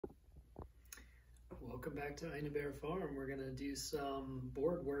Welcome back to Bear Farm. We're going to do some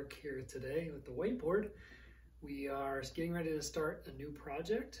board work here today with the whiteboard. We are getting ready to start a new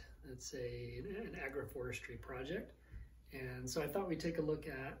project. It's an agroforestry project. And so I thought we'd take a look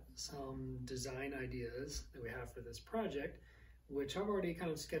at some design ideas that we have for this project, which I've already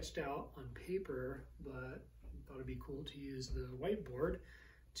kind of sketched out on paper, but thought it'd be cool to use the whiteboard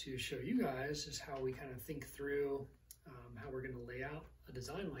to show you guys just how we kind of think through how we're going to lay out a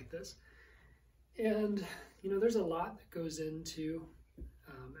design like this. And there's a lot that goes into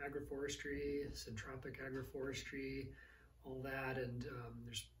agroforestry, syntropic agroforestry, all that, and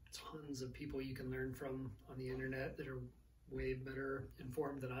there's tons of people you can learn from on the internet that are way better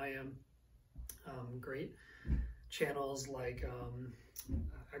informed than I am. Great channels like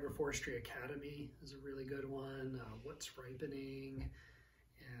Agroforestry Academy is a really good one, What's Ripening,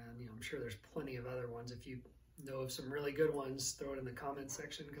 and I'm sure there's plenty of other ones. If you know of some really good ones, throw it in the comment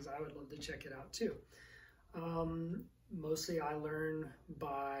section because I would love to check it out too. Mostly I learn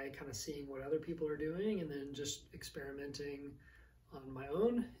by kind of seeing what other people are doing and then just experimenting on my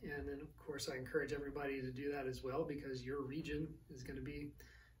own. And then of course I encourage everybody to do that as well, because your region is going to be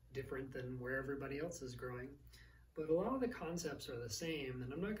different than where everybody else is growing. But a lot of the concepts are the same,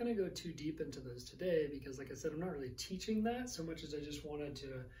 and I'm not going to go too deep into those today because, like I said, I'm not really teaching that so much as I just wanted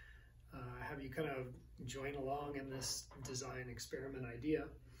to have you kind of join along in this design experiment idea.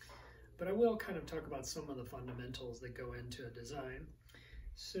 But I will kind of talk about some of the fundamentals that go into a design.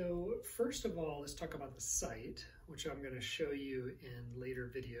 So first of all, let's talk about the site, which I'm going to show you in later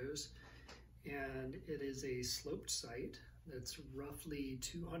videos. And it is a sloped site that's roughly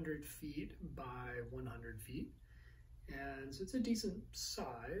 200 feet by 100 feet. And so it's a decent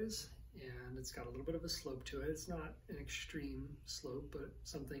size, and it's got a little bit of a slope to it. It's not an extreme slope, but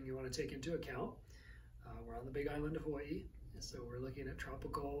something you want to take into account. We're on the big island of Hawaii, so we're looking at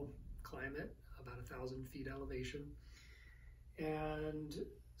tropical climate, about 1,000 feet elevation. And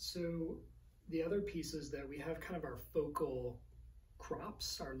so the other piece is that we have kind of our focal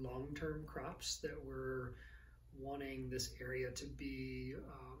crops, our long-term crops that we're wanting this area to be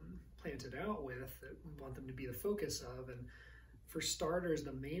planted out with, that we want them to be the focus of. And for starters,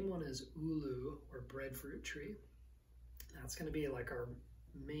 the main one is ulu, or breadfruit tree. That's going to be like our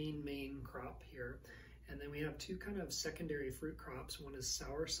main crop here. And then we have two kind of secondary fruit crops. One is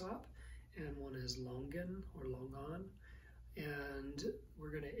soursop and one is longon or longon. And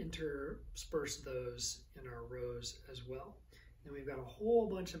we're going to intersperse those in our rows as well. And we've got a whole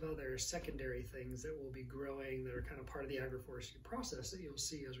bunch of other secondary things that will be growing that are kind of part of the agroforestry process that you'll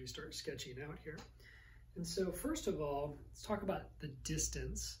see as we start sketching out here. And so first of all, let's talk about the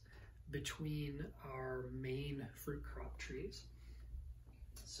distance between our main fruit crop trees.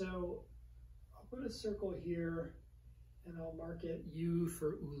 So I'll put a circle here and I'll mark it U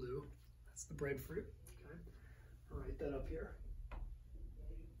for ulu. That's the breadfruit. Okay, I'll write that up here.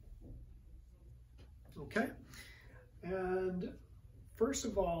 Okay. And first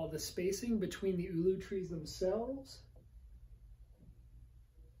of all, the spacing between the ulu trees themselves,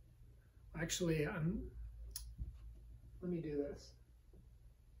 actually, let me do this.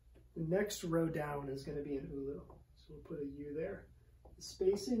 The next row down is going to be an ulu, so we'll put a U there. The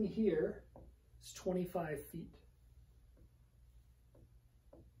spacing here is 25 feet.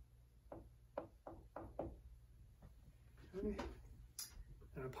 Okay.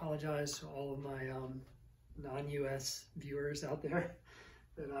 And I apologize to all of my non-US viewers out there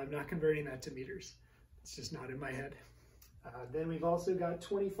that I'm not converting that to meters. It's just not in my head. Then we've also got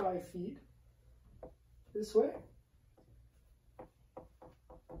 25 feet this way.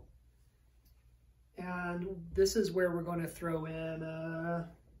 And this is where we're going to throw in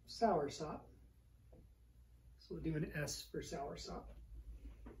soursop. So we'll do an S for soursop.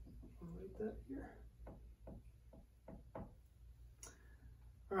 I'll write that here.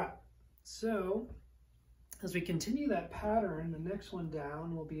 All right, so as we continue that pattern, the next one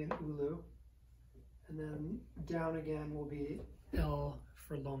down will be an ulu, and then down again will be L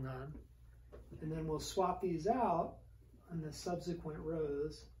for longon. And then we'll swap these out on the subsequent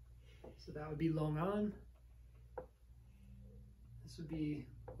rows. So that would be longon. This would be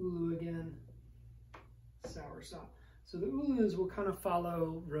ulu again, soursop. So the ulus will kind of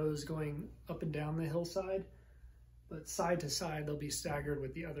follow rows going up and down the hillside, but side to side they'll be staggered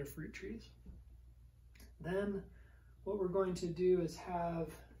with the other fruit trees. Then what we're going to do is have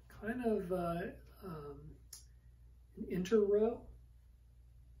kind of an inter-row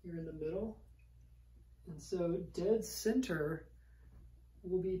here in the middle. And so dead center,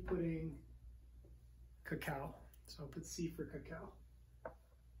 we'll be putting cacao. So I'll put C for cacao.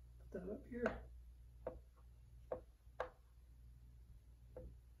 Put that up here.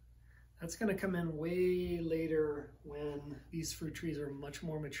 That's going to come in way later when these fruit trees are much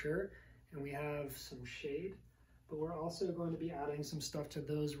more mature and we have some shade. But we're also going to be adding some stuff to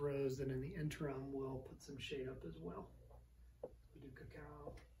those rows that in the interim will put some shade up as well. We do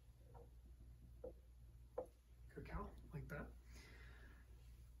cacao like that.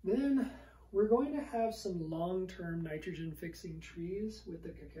 Then we're going to have some long-term nitrogen fixing trees with the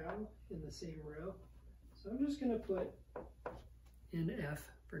cacao in the same row. So I'm just going to put NF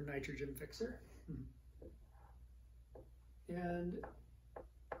for nitrogen fixer. And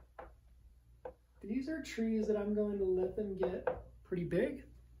these are trees that I'm going to let them get pretty big,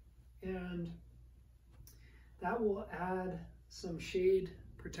 and that will add some shade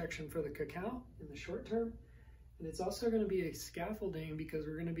protection for the cacao in the short term. And it's also going to be a scaffolding because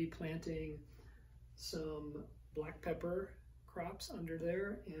we're going to be planting some black pepper crops under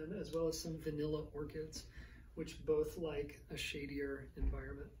there, and as well as some vanilla orchids, which both like a shadier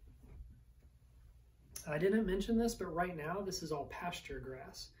environment. I didn't mention this, but right now this is all pasture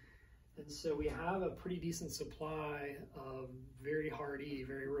grass. And so we have a pretty decent supply of very hardy,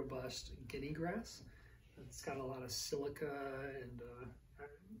 very robust guinea grass. It's got a lot of silica and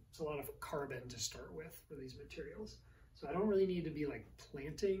it's a lot of carbon to start with for these materials. So I don't really need to be like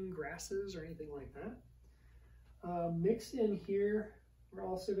planting grasses or anything like that. Mixed in here, we're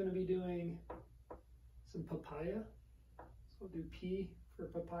also going to be doing some papaya. So we'll do P for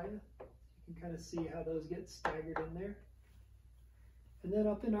papaya. You can kind of see how those get staggered in there. And then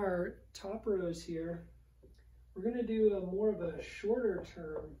up in our top rows here, we're going to do a more of a shorter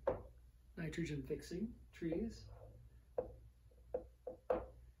term nitrogen fixing trees.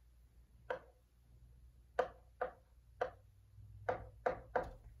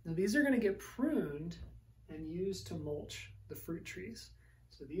 Now these are going to get pruned and used to mulch the fruit trees.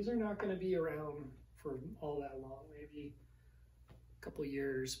 So these are not going to be around for all that long, maybe a couple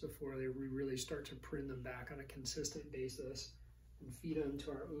years before we really start to prune them back on a consistent basis and feed them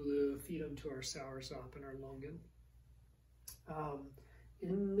to our ulu, feed them to our Soursop and our Longon.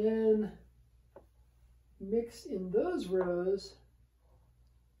 And then mixed in those rows,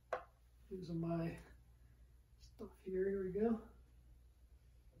 these are my stuff here we go.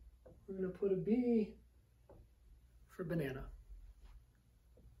 We're going to put a B for banana,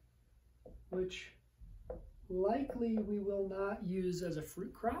 which likely we will not use as a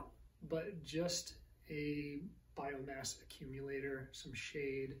fruit crop, but just a biomass accumulator, some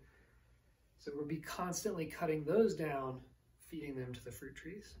shade. So we'll be constantly cutting those down, feeding them to the fruit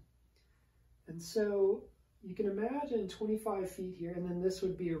trees. And so you can imagine 25 feet here, and then this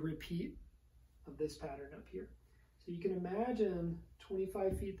would be a repeat of this pattern up here. So you can imagine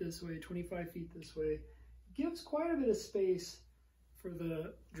 25 feet this way, 25 feet this way. It gives quite a bit of space for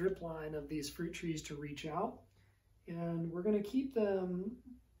the drip line of these fruit trees to reach out. And we're going to keep them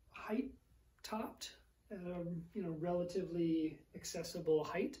height topped at a relatively accessible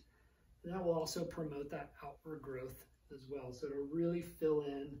height. And that will also promote that outward growth as well. So it'll really fill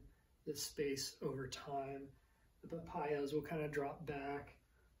in this space over time. The papayas will kind of drop back.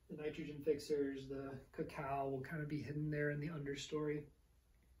 The nitrogen fixers, the cacao will kind of be hidden there in the understory.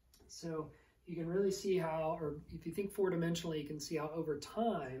 So you can really see how, or if you think four-dimensionally, you can see how over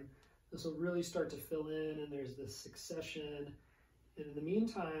time this will really start to fill in, and there's this succession. And in the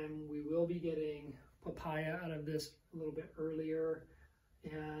meantime, we will be getting papaya out of this a little bit earlier.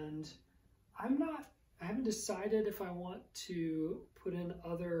 And I haven't decided if I want to put in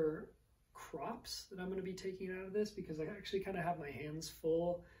other crops that I'm going to be taking out of this, because I actually kind of have my hands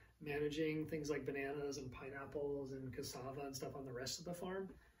full managing things like bananas and pineapples and cassava and stuff on the rest of the farm.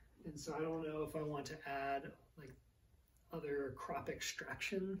 And so I don't know if I want to add like other crop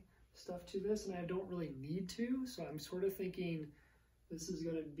extraction stuff to this, and I don't really need to. So I'm sort of thinking this is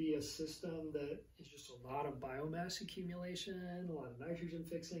going to be a system that is just a lot of biomass accumulation, a lot of nitrogen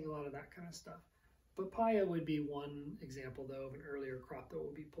fixing, a lot of that kind of stuff. Papaya would be one example though of an earlier crop that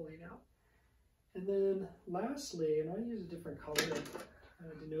we'll be pulling out. And then lastly, and I'll use a different color to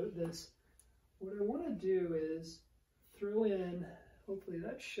denote this, what I want to do is throw in, hopefully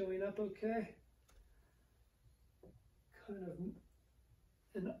that's showing up okay, kind of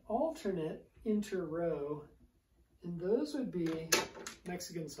an alternate inter-row, and those would be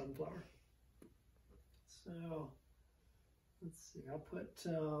Mexican sunflower. So let's see, I'll put,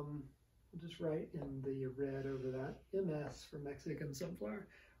 I'll just write in the red over that, MS for Mexican sunflower,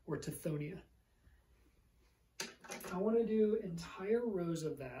 or Tithonia. I want to do entire rows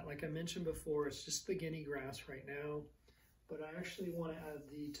of that. Like I mentioned before, it's just the guinea grass right now, but I actually want to add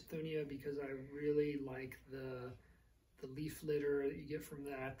the Tithonia because I really like the leaf litter that you get from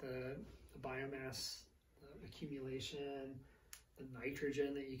that, the biomass accumulation. the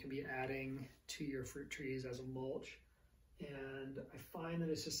nitrogen that you can be adding to your fruit trees as a mulch. And I find that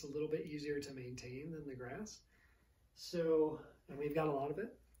it's just a little bit easier to maintain than the grass. So, and we've got a lot of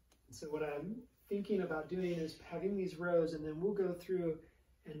it. So what I'm thinking about doing is having these rows, and then we'll go through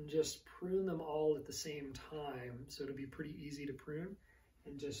and just prune them all at the same time. So it'll be pretty easy to prune,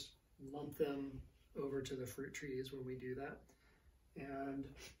 and just lump them over to the fruit trees when we do that. And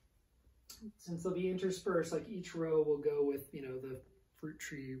since they'll be interspersed, like each row will go with, you know, the fruit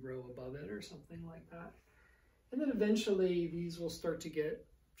tree row above it or something like that. And then eventually these will start to get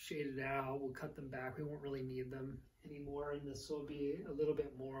shaded out. We'll cut them back. We won't really need them anymore. And this will be a little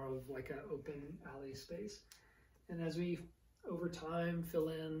bit more of like an open alley space. And as we, over time, fill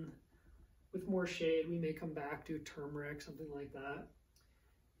in with more shade, we may come back to turmeric, something like that.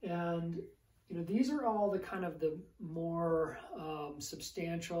 And, you know, these are all the kind of the more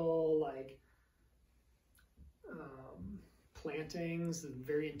substantial, like, plantings, and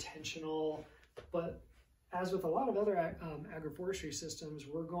very intentional. But as with a lot of other agroforestry systems,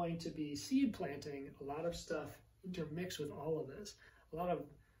 we're going to be seed planting a lot of stuff intermixed with all of this. A lot of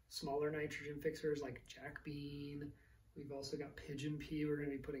smaller nitrogen fixers like jack bean. We've also got pigeon pea. We're going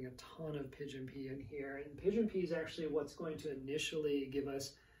to be putting a ton of pigeon pea in here. And pigeon pea is actually what's going to initially give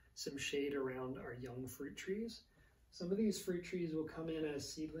us some shade around our young fruit trees. Some of these fruit trees will come in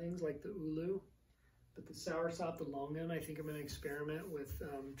as seedlings like the ulu, but the soursop, the longon, I think I'm going to experiment with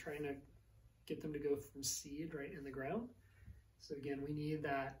trying to get them to go from seed right in the ground. So again, we need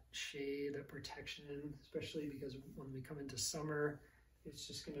that shade, that protection, especially because when we come into summer, it's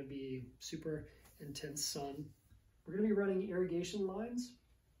just going to be super intense sun. We're going to be running irrigation lines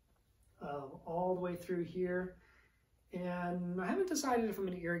all the way through here. And I haven't decided if I'm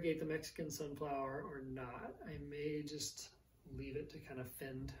going to irrigate the Mexican sunflower or not. I may just leave it to kind of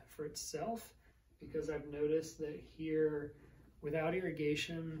fend for itself, because I've noticed that here, without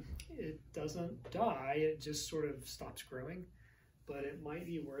irrigation, it doesn't die, it just sort of stops growing. But it might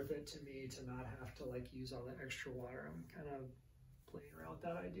be worth it to me to not have to like use all the extra water. I'm kind of playing around with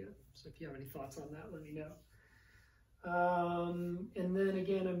that idea. So if you have any thoughts on that, let me know. And then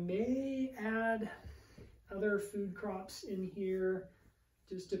again, I may add other food crops in here,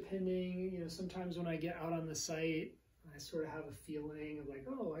 just depending, you know, sometimes when I get out on the site, I sort of have a feeling of like,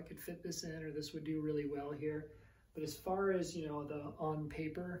 oh, I could fit this in, or this would do really well here. But as far as, you know, the on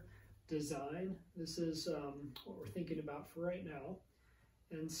paper design, this is what we're thinking about for right now.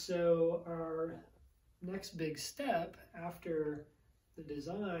 And so our next big step after the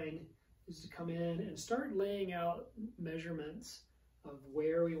design is to come in and start laying out measurements of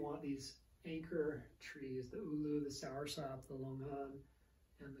where we want these anchor trees, the ulu, the soursop, the longon,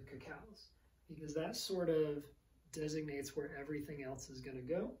 and the cacaos, because that sort of designates where everything else is going to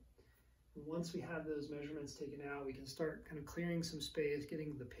go. And once we have those measurements taken out, we can start kind of clearing some space,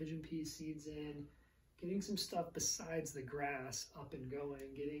 getting the pigeon pea seeds in, getting some stuff besides the grass up and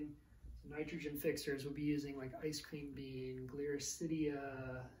going, getting some nitrogen fixers. We'll be using like ice cream bean,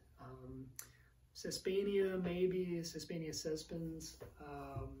 Gliricidia, Sespania, maybe, Sespania cespens,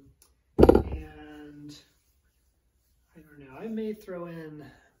 and I don't know, I may throw in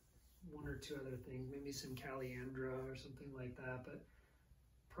one or two other things, maybe some Caliandra or something like that, but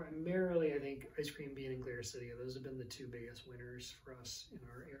primarily I think ice cream bean and Gliricidia, those have been the two biggest winners for us in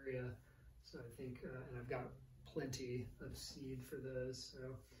our area. So I think, and I've got plenty of seed for those,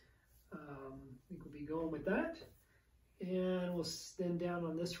 so I think we'll be going with that. And we'll then down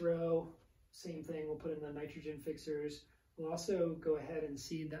on this row, same thing, we'll put in the nitrogen fixers. We'll also go ahead and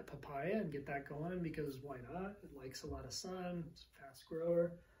seed that papaya and get that going, because why not? It likes a lot of sun, it's a fast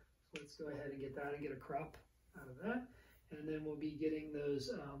grower. So let's go ahead and get that and get a crop out of that. And then we'll be getting those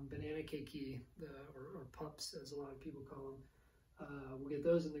banana keiki, or pups as a lot of people call them. We'll get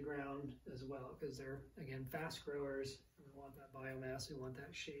those in the ground as well, because they're, again, fast growers. And we want that biomass, we want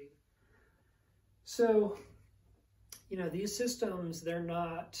that shade. So, you know, these systems, they're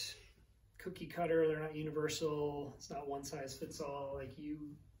not cookie cutter, they're not universal, it's not one size fits all. Like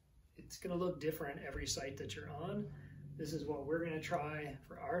it's going to look different every site that you're on. This is what we're going to try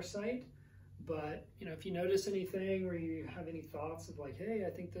for our site. But, you know, if you notice anything, or you have any thoughts of like, hey, I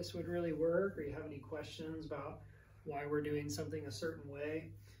think this would really work, or you have any questions about why we're doing something a certain way,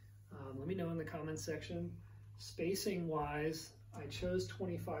 let me know in the comments section. Spacing wise, I chose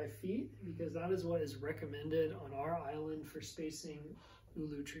 25 feet because that is what is recommended on our island for spacing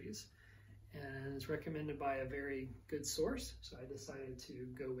ulu trees. And it's recommended by a very good source. So I decided to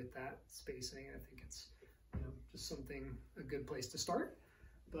go with that spacing. I think it's, you know, just something, a good place to start.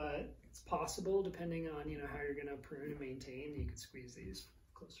 But it's possible, depending on, you know, how you're going to prune and maintain, you could squeeze these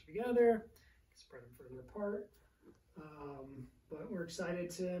closer together, spread them further apart. But we're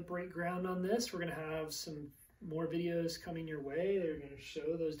excited to break ground on this. We're going to have some more videos coming your way. They're going to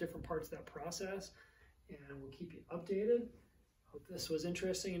show those different parts of that process, and we'll keep you updated. Hope this was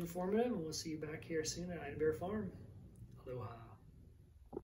interesting and informative, and we'll see you back here soon at Ida Bear Farm. Aloha.